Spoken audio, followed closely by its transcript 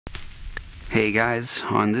Hey guys,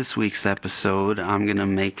 on this week's episode, I'm gonna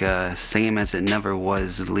make a Same as It Never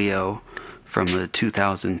Was Leo from the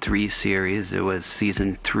 2003 series. It was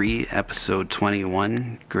season 3, episode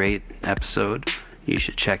 21. Great episode. You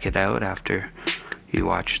should check it out after you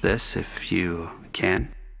watch this if you can.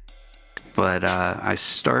 But I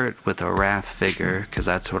start with a Raph figure because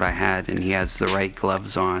that's what I had, and he has the right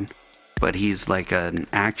gloves on. But he's like an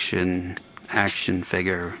action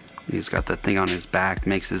figure. He's got the thing on his back,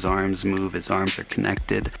 makes his arms move. His arms are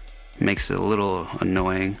connected. Makes it a little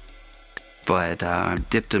annoying. But I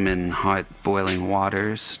dipped him in hot boiling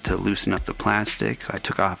waters to loosen up the plastic. I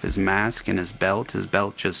took off his mask and his belt. His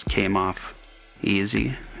belt just came off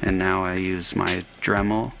easy. And now I use my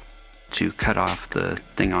Dremel to cut off the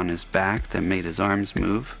thing on his back that made his arms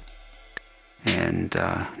move. And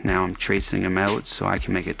now I'm tracing him out so I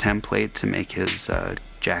can make a template to make his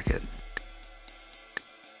jacket.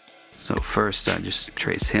 So first I just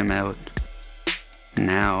trace him out.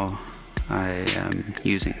 Now I am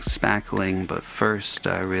using spackling, but first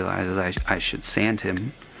I realized that I should sand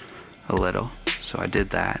him a little. So I did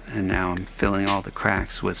that, and now I'm filling all the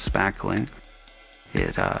cracks with spackling.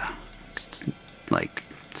 It's like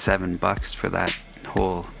 $7 for that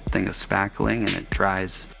whole thing of spackling, and it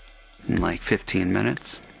dries in like 15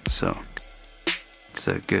 minutes. So it's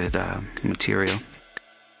a good material.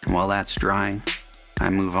 And while that's drying, I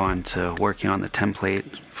move on to working on the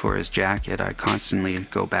template for his jacket. I constantly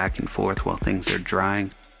go back and forth while things are drying.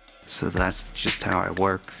 So that's just how I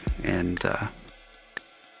work, and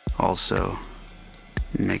also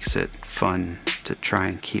makes it fun to try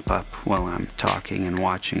and keep up while I'm talking and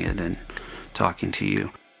watching it and talking to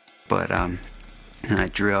you. But and I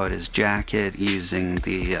drew out his jacket using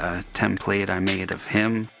the template I made of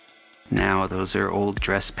him. Now those are old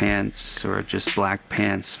dress pants or just black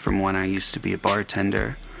pants from when I used to be a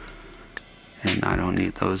bartender, and I don't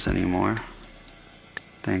need those anymore,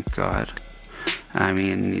 thank God. I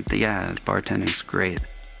mean, yeah, bartending's great.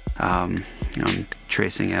 I'm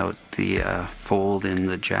tracing out the fold in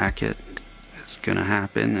the jacket. It's gonna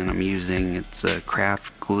happen, and I'm using it's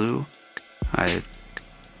craft glue. I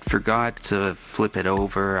forgot to flip it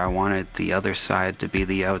over. I wanted the other side to be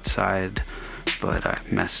the outside, but I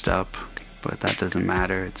messed up. But that doesn't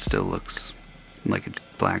matter, it still looks like a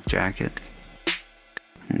black jacket.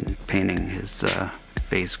 I'm painting his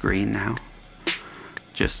face green now.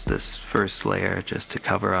 Just this first layer just to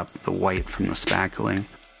cover up the white from the spackling,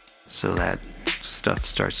 so that stuff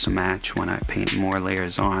starts to match when I paint more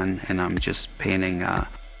layers on. And I'm just painting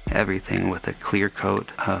everything with a clear coat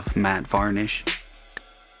of matte varnish,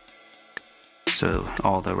 so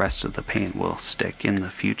all the rest of the paint will stick in the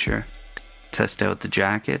future. Test out the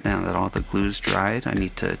jacket. Now that all the glue's dried, I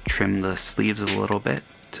need to trim the sleeves a little bit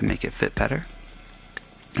to make it fit better.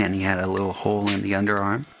 And he had a little hole in the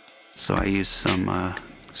underarm, so I used some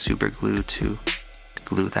super glue to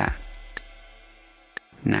glue that.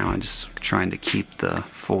 Now I'm just trying to keep the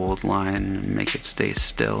fold line and make it stay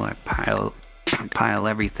still. I pile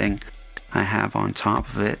everything I have on top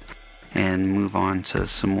of it and move on to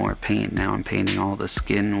some more paint. Now I'm painting all the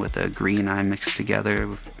skin with a green I mixed together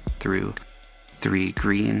through 3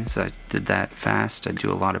 greens. I did that fast. I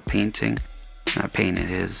do a lot of painting. I painted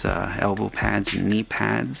his elbow pads and knee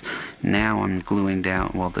pads. Now I'm gluing down,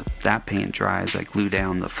 while that paint dries, I glue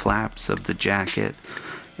down the flaps of the jacket,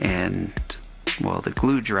 and while the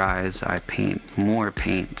glue dries, I paint more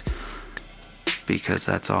paint, because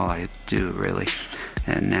that's all I do really.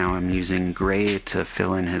 And now I'm using gray to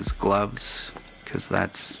fill in his gloves, because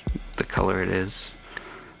that's the color it is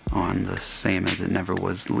on the Same as It Never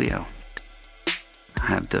Was Leo. I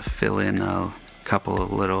have to fill in a couple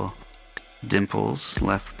of little dimples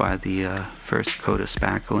left by the first coat of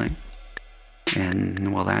spackling.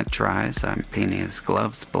 And while that dries, I'm painting his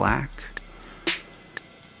gloves black.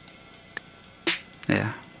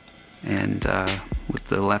 Yeah. And with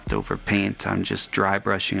the leftover paint, I'm just dry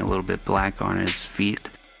brushing a little bit black on his feet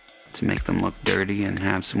to make them look dirty and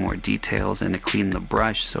have some more details, and to clean the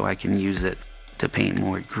brush so I can use it to paint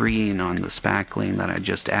more green on the spackling that I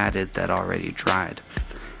just added that already dried.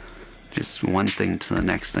 Just one thing to the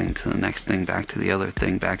next thing to the next thing, back to the other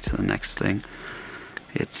thing, back to the next thing.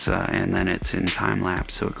 It's and then it's in time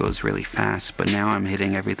lapse, so it goes really fast. But now I'm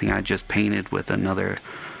hitting everything I just painted with another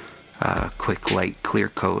quick light clear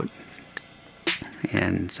coat.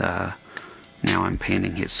 And now I'm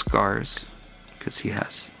painting his scars, because he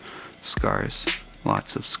has scars,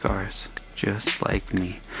 lots of scars, just like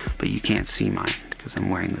me. But you can't see mine because I'm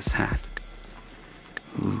wearing this hat.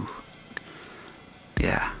 Ooh.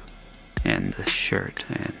 Yeah. And the shirt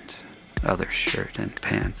and other shirt and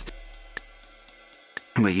pants.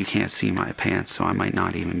 but you can't see my pants, so I might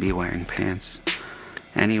not even be wearing pants.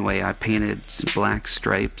 Anyway, I painted black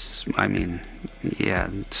stripes,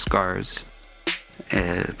 scars,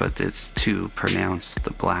 but it's too pronounced,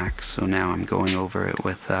 the black, so now I'm going over it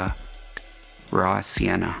with raw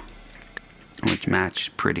sienna, which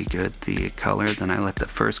matched pretty good the color. Then I let the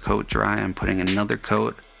first coat dry. I'm putting another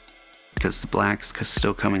coat because the black's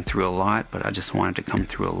still coming through a lot, but I just wanted to come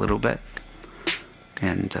through a little bit.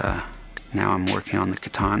 And now I'm working on the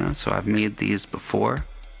katana. So I've made these before.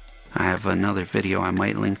 I have another video I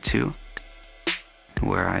might link to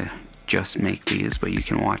where I just make these, but you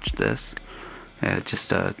can watch this.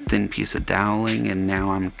 Just a thin piece of doweling, and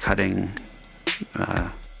now I'm cutting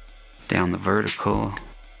down the vertical,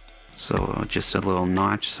 so just a little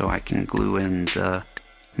notch so I can glue in the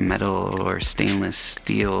metal or stainless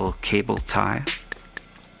steel cable tie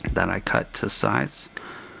that I cut to size.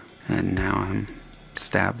 And now I'm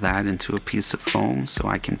stab that into a piece of foam so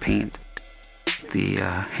I can paint the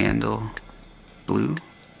handle blue,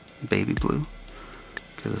 baby blue,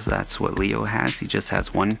 because that's what Leo has. He just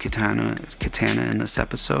has one katana in this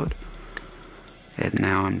episode. And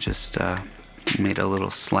now I'm just made a little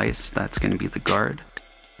slice that's going to be the guard,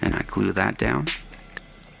 and I glue that down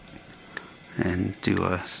and do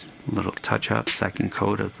a little touch up, second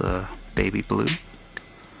coat of the baby blue,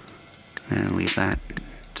 and leave that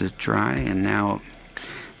to dry. And now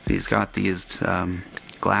he's got these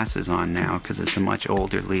glasses on now because it's a much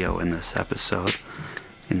older Leo in this episode.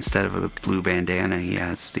 Instead of a blue bandana, he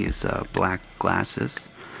has these black glasses.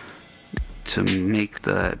 To make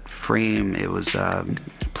the frame, it was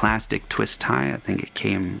plastic twist tie. I think it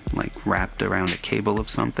came like wrapped around a cable of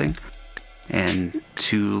something, and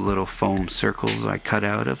 2 little foam circles I cut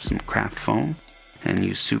out of some craft foam and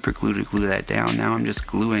used super glue to glue that down. Now I'm just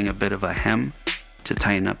gluing a bit of a hem to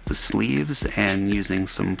tighten up the sleeves and using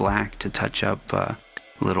some black to touch up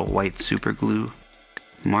little white super glue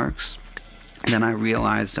marks. Then I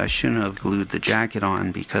realized I shouldn't have glued the jacket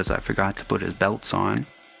on because I forgot to put his belts on.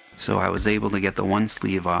 So I was able to get the one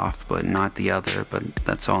sleeve off, but not the other, but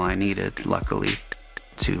that's all I needed, luckily,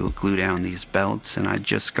 to glue down these belts. And I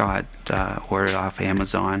just got ordered off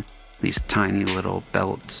Amazon these tiny little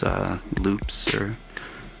belt loops or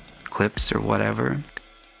clips or whatever.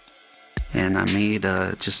 And I made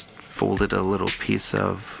just folded a little piece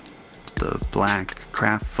of the black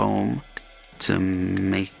craft foam to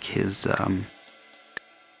make his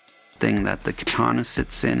thing that the katana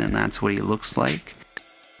sits in, and that's what he looks like.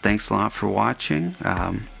 Thanks a lot for watching.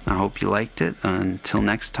 I hope you liked it. Until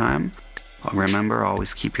next time, remember,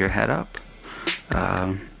 always keep your head up.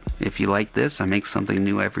 If you like this, I make something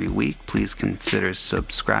new every week. Please consider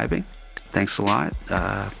subscribing. Thanks a lot.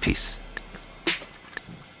 Peace.